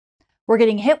We're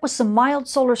getting hit with some mild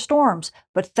solar storms,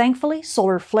 but thankfully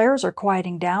solar flares are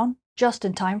quieting down just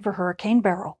in time for Hurricane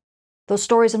Beryl. Those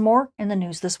stories and more in the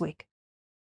news this week.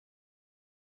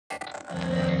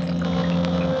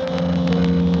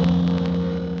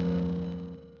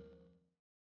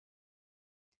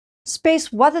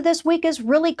 Space weather this week is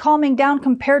really calming down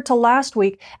compared to last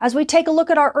week. As we take a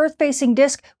look at our Earth-facing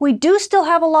disk, we do still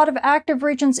have a lot of active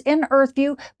regions in Earth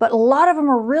view, but a lot of them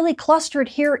are really clustered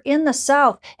here in the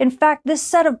south. In fact, this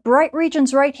set of bright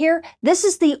regions right here, this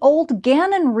is the old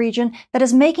Gannon region that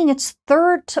is making its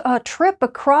third trip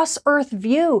across Earth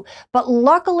view. But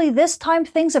luckily this time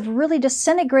things have really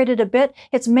disintegrated a bit.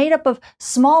 It's made up of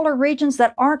smaller regions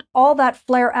that aren't all that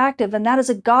flare active, and that is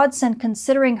a godsend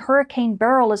considering Hurricane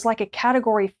Beryl is like a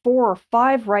category 4 or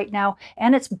 5 right now,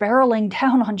 and it's barreling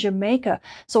down on Jamaica.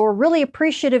 So we're really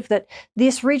appreciative that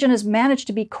this region has managed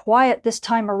to be quiet this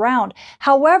time around.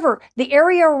 However, the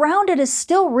area around it is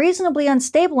still reasonably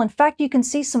unstable. In fact, you can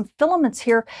see some filaments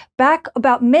here. Back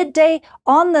about midday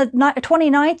on the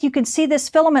 29th, you can see this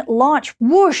filament launch,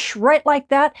 whoosh, right like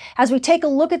that. As we take a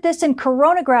look at this in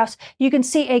coronagraphs, you can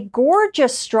see a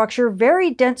gorgeous structure,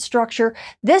 very dense structure.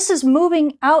 This is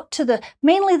moving out to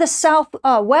mainly the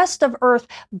southwest of Earth,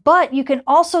 but you can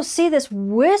also see this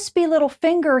wispy little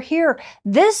finger here.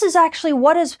 This is actually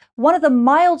what is one of the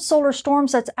mild solar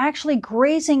storms that's actually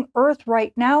grazing Earth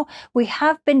right now. We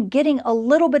have been getting a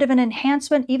little bit of an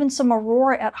enhancement, even some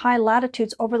aurora at high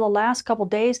latitudes over the last couple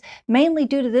days, mainly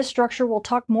due to this structure. We'll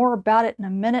talk more about it in a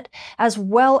minute, as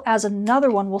well as another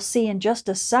one we'll see in just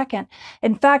a second.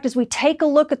 In fact, as we take a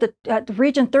look at the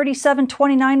region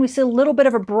 3729, we see a little bit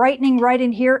of a brightening right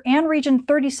in here, and region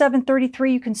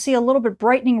 3733, you can see a little bit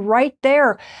brightening right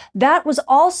there. That was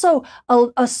also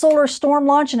a solar storm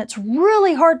launch, and it's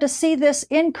really hard to see this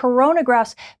in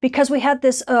coronagraphs because we had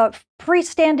this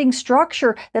freestanding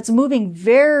structure that's moving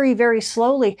very, very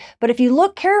slowly. But if you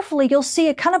look carefully, you'll see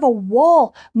a kind of a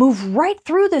wall move right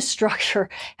through this structure.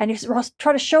 And I'll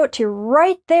try to show it to you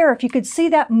right there. If you could see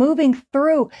that moving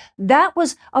through, that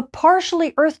was a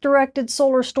partially Earth-directed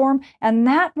solar storm. And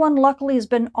that one, luckily, has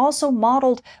been also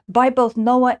modeled by both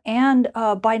NOAA and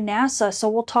by NASA. So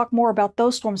we'll talk more about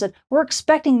those storms. And we're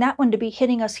expecting that one to be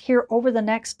hitting us here over the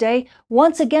next day.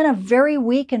 Once again, a very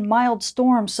weak and mild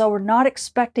storm. So we're not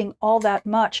expecting all that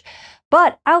much.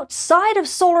 But outside of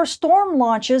solar storm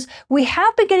launches, we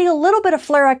have been getting a little bit of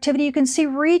flare activity. You can see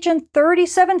region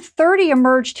 3730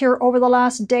 emerged here over the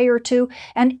last day or two,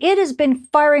 and it has been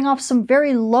firing off some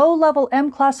very low-level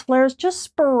M-class flares just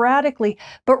sporadically,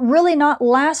 but really not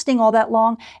lasting all that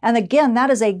long. And again,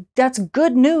 that's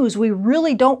good news. We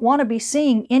really don't want to be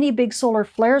seeing any big solar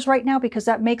flares right now because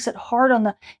that makes it hard on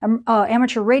the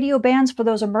amateur radio bands for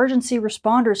those emergency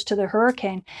responders to the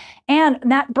hurricane. And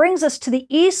that brings us to the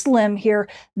east limb here.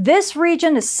 This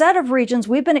region, a set of regions,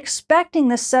 we've been expecting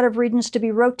this set of regions to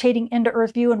be rotating into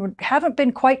Earth view, and we haven't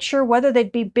been quite sure whether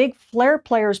they'd be big flare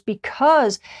players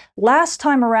because last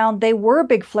time around they were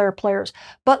big flare players.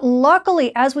 But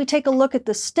luckily, as we take a look at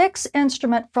the STIX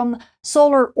instrument from the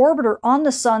solar orbiter on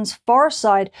the sun's far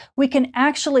side, we can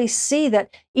actually see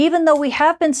that even though we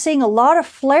have been seeing a lot of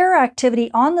flare activity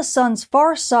on the sun's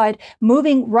far side,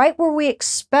 moving right where we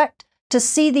expect to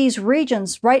see these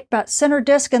regions, right about center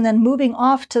disk, and then moving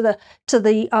off to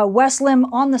the west limb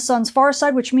on the sun's far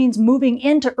side, which means moving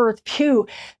into Earth view.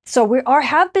 So we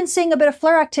have been seeing a bit of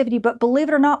flare activity, but believe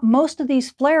it or not, most of these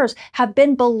flares have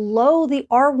been below the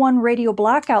R1 radio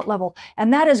blackout level.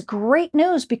 And that is great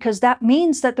news because that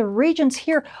means that the regions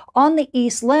here on the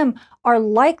east limb are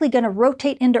likely going to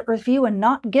rotate into Earth view and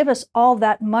not give us all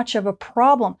that much of a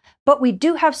problem. But we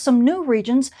do have some new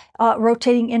regions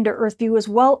rotating into Earth view as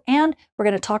well, and we're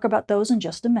going to talk about those in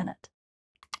just a minute.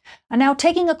 And now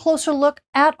taking a closer look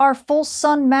at our full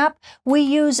sun map, we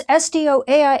use SDO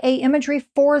AIA imagery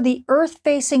for the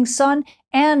Earth-facing sun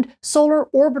and solar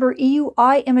orbiter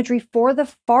EUI imagery for the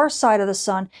far side of the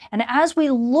sun. And as we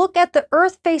look at the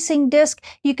Earth-facing disk,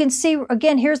 you can see,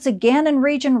 again, here's the Gannon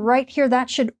region right here. That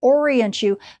should orient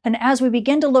you. And as we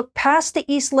begin to look past the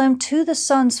east limb to the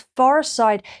sun's far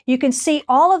side, you can see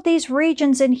all of these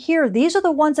regions in here. These are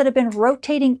the ones that have been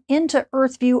rotating into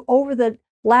Earth view over the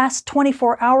last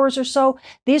 24 hours or so.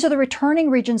 These are the returning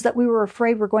regions that we were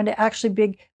afraid were going to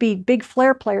actually be big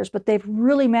flare players, but they've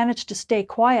really managed to stay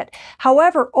quiet.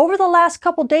 However, over the last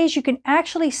couple days, you can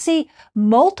actually see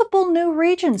multiple new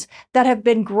regions that have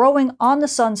been growing on the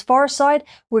sun's far side.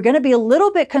 We're going to be a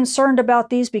little bit concerned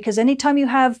about these because anytime you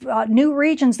have new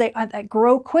regions that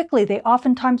grow quickly, they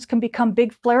oftentimes can become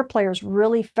big flare players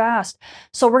really fast.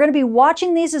 So we're going to be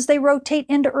watching these as they rotate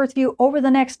into Earth view over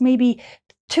the next maybe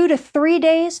 2 to 3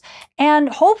 days, and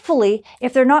hopefully,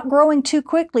 if they're not growing too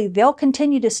quickly, they'll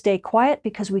continue to stay quiet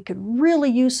because we could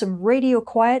really use some radio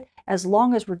quiet as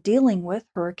long as we're dealing with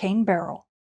Hurricane Beryl.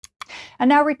 And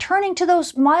now returning to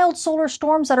those mild solar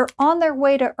storms that are on their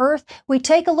way to Earth, we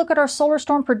take a look at our solar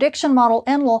storm prediction model,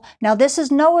 NLOL. Now this is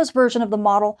NOAA's version of the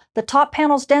model. The top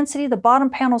panel's density, the bottom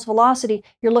panel's velocity.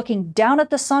 You're looking down at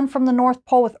the sun from the North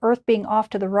Pole with Earth being off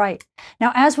to the right.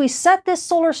 Now as we set this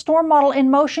solar storm model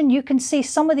in motion, you can see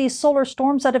some of these solar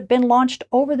storms that have been launched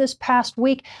over this past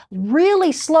week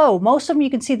really slow. Most of them, you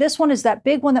can see this one is that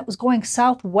big one that was going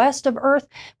southwest of Earth,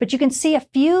 but you can see a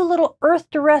few little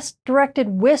Earth-directed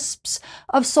wisps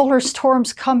of solar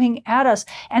storms coming at us,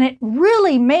 and it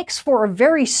really makes for a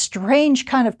very strange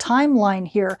kind of timeline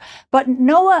here. But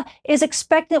NOAA is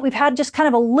expecting that we've had just kind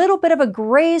of a little bit of a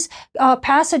graze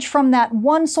passage from that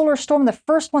one solar storm, the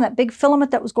first one, that big filament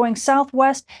that was going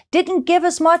southwest, didn't give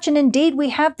us much, and indeed we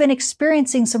have been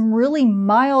experiencing some really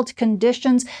mild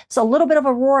conditions. It's a little bit of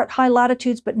aurora at high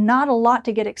latitudes, but not a lot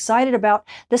to get excited about.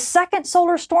 The second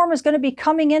solar storm is going to be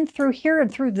coming in through here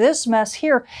and through this mess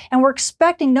here, and we're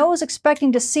expecting, NOAA's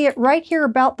expecting to see it right here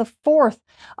about the 4th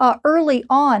early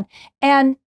on,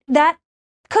 and that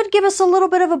could give us a little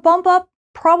bit of a bump up.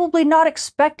 Probably not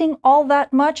expecting all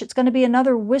that much. It's going to be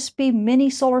another wispy mini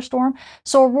solar storm.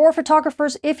 So aurora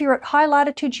photographers, if you're at high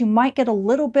latitudes, you might get a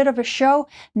little bit of a show.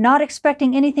 Not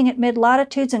expecting anything at mid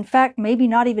latitudes. In fact, maybe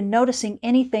not even noticing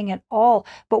anything at all.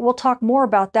 But we'll talk more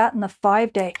about that in the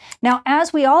 5-day. Now,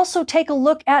 as we also take a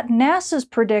look at NASA's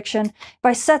prediction, if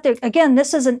I set there, again,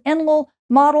 this is an NLOL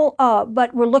model,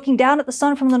 but we're looking down at the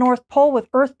sun from the North Pole with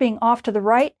Earth being off to the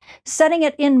right. Setting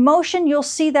it in motion, you'll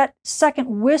see that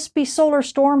second wispy solar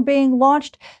storm being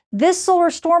launched. This solar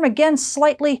storm, again,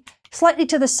 slightly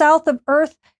to the south of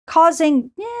Earth,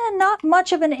 causing not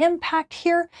much of an impact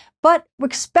here, but we're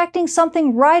expecting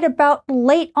something right about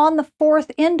late on the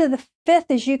 4th into the 5th,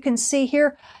 as you can see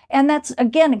here. And that's,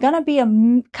 again, going to be a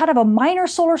kind of a minor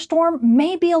solar storm,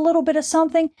 maybe a little bit of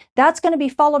something. That's going to be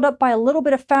followed up by a little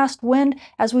bit of fast wind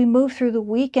as we move through the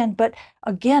weekend. But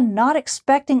again, not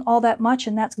expecting all that much,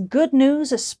 and that's good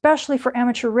news, especially for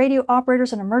amateur radio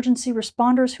operators and emergency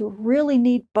responders who really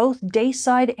need both day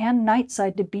side and night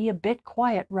side to be a bit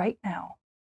quiet right now.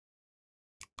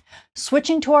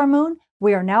 Switching to our moon,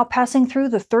 we are now passing through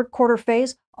the 3rd quarter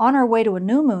phase on our way to a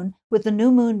new moon, with the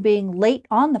new moon being late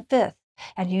on the 5th.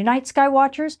 And you night sky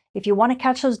watchers, if you want to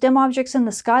catch those dim objects in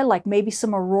the sky, like maybe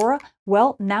some aurora,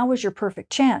 well, now is your perfect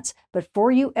chance. But for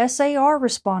you SAR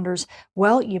responders,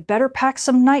 well, you better pack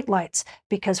some night lights,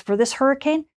 because for this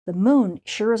hurricane, the moon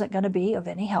sure isn't going to be of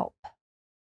any help.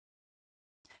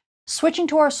 Switching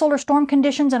to our solar storm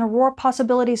conditions and aurora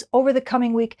possibilities over the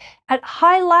coming week, at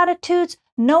high latitudes,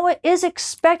 NOAA is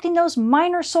expecting those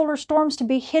minor solar storms to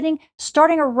be hitting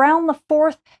starting around the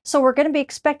 4th. So we're going to be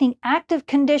expecting active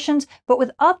conditions, but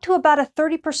with up to about a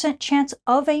 30% chance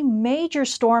of a major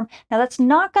storm. Now that's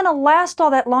not going to last all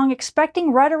that long,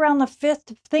 expecting right around the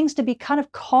 5th things to be kind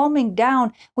of calming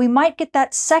down. We might get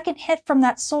that second hit from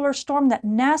that solar storm that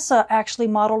NASA actually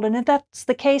modeled, and if that's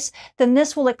the case, then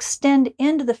this will extend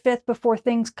into the 5th before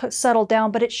things settle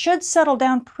down. But it should settle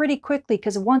down pretty quickly,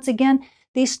 because once again,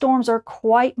 these storms are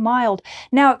quite mild.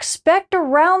 Now expect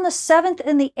around the 7th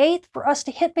and the 8th for us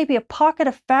to hit maybe a pocket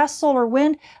of fast solar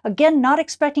wind. Again, not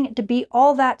expecting it to be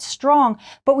all that strong,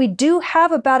 but we do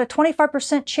have about a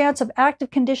 25% chance of active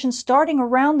conditions starting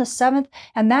around the 7th,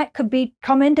 and that could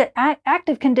come into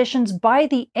active conditions by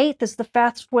the 8th as the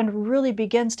fast wind really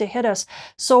begins to hit us.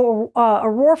 So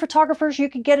aurora photographers, you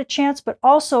could get a chance, but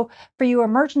also for you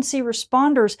emergency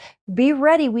responders, be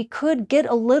ready. We could get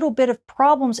a little bit of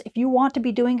problems if you want to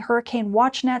be doing hurricane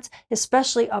watch nets,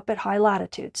 especially up at high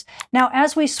latitudes. Now,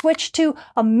 as we switch to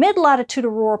a mid-latitude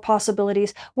aurora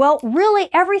possibilities, well, really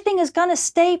everything is going to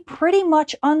stay pretty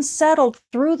much unsettled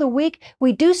through the week.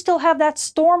 We do still have that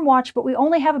storm watch, but we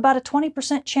only have about a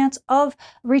 20% chance of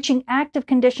reaching active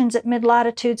conditions at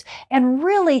mid-latitudes, and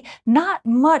really not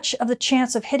much of the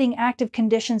chance of hitting active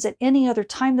conditions at any other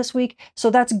time this week. So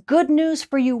that's good news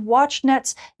for you watch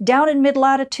nets down in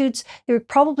mid-latitudes. You're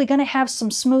probably going to have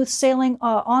some smooth sailing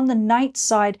on the night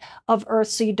side of Earth,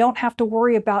 so you don't have to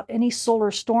worry about any solar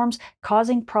storms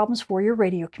causing problems for your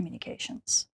radio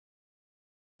communications.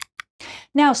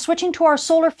 Now, switching to our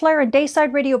solar flare and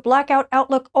dayside radio blackout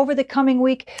outlook over the coming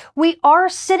week, we are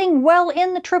sitting well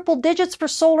in the triple digits for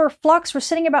solar flux. We're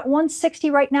sitting about 160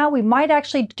 right now. We might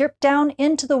actually dip down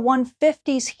into the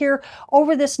 150s here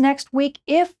over this next week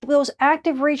if those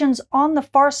active regions on the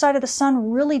far side of the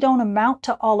sun really don't amount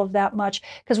to all of that much,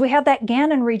 because we have that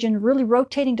Gannon region really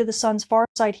rotating to the sun's far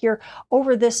side here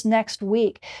over this next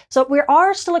week. So we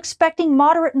are still expecting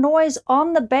moderate noise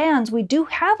on the bands. We do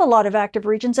have a lot of active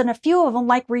regions, and a few of them,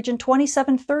 like region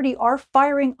 2730, are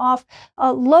firing off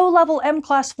low-level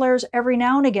M-class flares every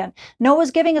now and again.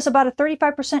 NOAA's giving us about a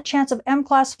 35% chance of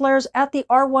M-class flares at the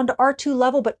R1 to R2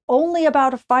 level, but only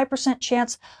about a 5%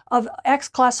 chance of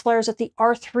X-class flares at the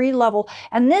R3 level.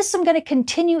 And this I'm going to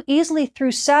continue easily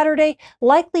through Saturday,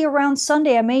 likely around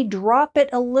Sunday. I may drop it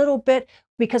a little bit,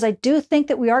 because I do think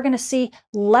that we are going to see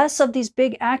less of these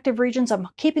big active regions. I'm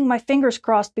keeping my fingers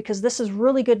crossed, because this is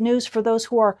really good news for those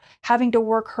who are having to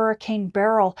work Hurricane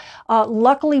Beryl.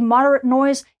 Luckily, moderate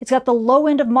noise, it's got the low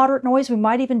end of moderate noise. We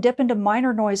might even dip into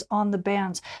minor noise on the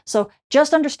bands. So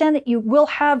just understand that you will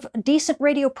have decent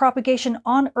radio propagation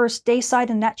on Earth's day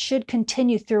side, and that should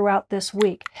continue throughout this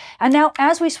week. And now,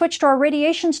 as we switch to our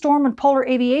radiation storm and polar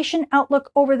aviation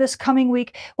outlook over this coming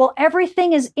week, well,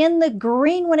 everything is in the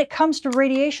green when it comes to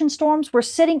radiation storms. We're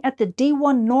sitting at the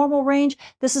D1 normal range.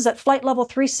 This is at flight level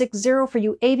 360 for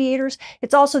you aviators.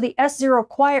 It's also the S0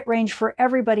 quiet range for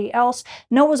everybody else.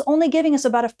 NOAA's only giving us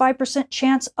about a 5%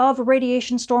 chance of a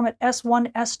radiation storm at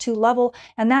S1, S2 level,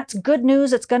 and that's good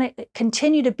news. It's going to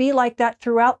continue to be like that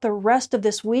throughout the rest of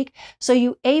this week. So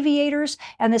you aviators,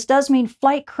 and this does mean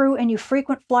flight crew and you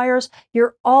frequent flyers,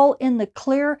 you're all in the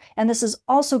clear. And this is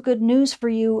also good news for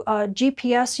you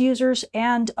GPS users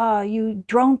and you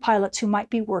drone pilots who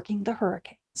might be working the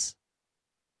hurricanes.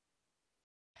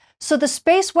 So the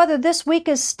space weather this week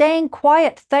is staying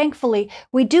quiet, thankfully.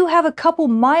 We do have a couple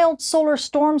mild solar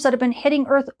storms that have been hitting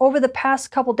Earth over the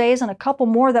past couple days, and a couple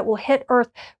more that will hit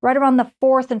Earth right around the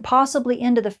 4th and possibly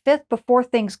into the 5th before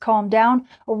things calm down.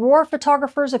 Aurora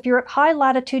photographers, if you're at high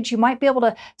latitudes, you might be able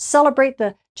to celebrate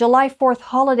the July 4th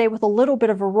holiday with a little bit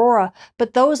of aurora,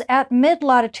 but those at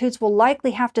mid-latitudes will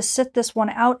likely have to sit this one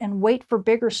out and wait for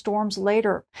bigger storms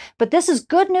later. But this is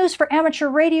good news for amateur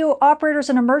radio operators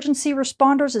and emergency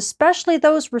responders, especially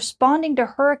those responding to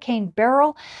Hurricane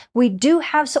Beryl. We do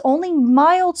have only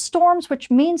mild storms, which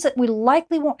means that we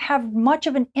likely won't have much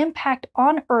of an impact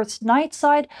on Earth's night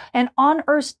side, and on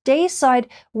Earth's day side,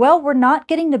 well, we're not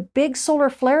getting the big solar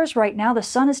flares right now. The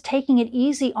sun is taking it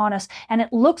easy on us, and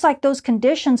it looks like those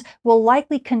conditions will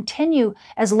likely continue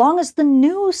as long as the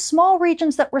new small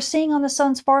regions that we're seeing on the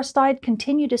sun's far side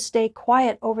continue to stay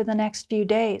quiet over the next few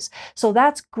days. So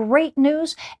that's great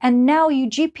news. And now you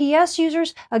GPS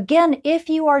users, again, if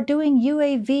you are doing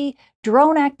UAV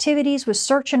drone activities with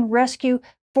search and rescue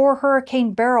for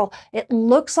Hurricane Beryl, it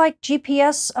looks like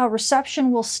GPS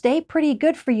reception will stay pretty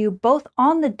good for you, both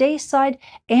on the day side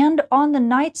and on the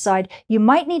night side. You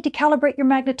might need to calibrate your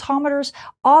magnetometers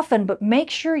often, but make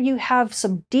sure you have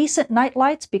some decent night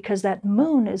lights, because that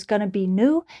moon is going to be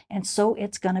new, and so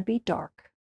it's going to be dark.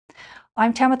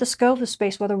 I'm Tamitha Skov, the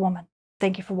Space Weather Woman.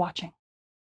 Thank you for watching.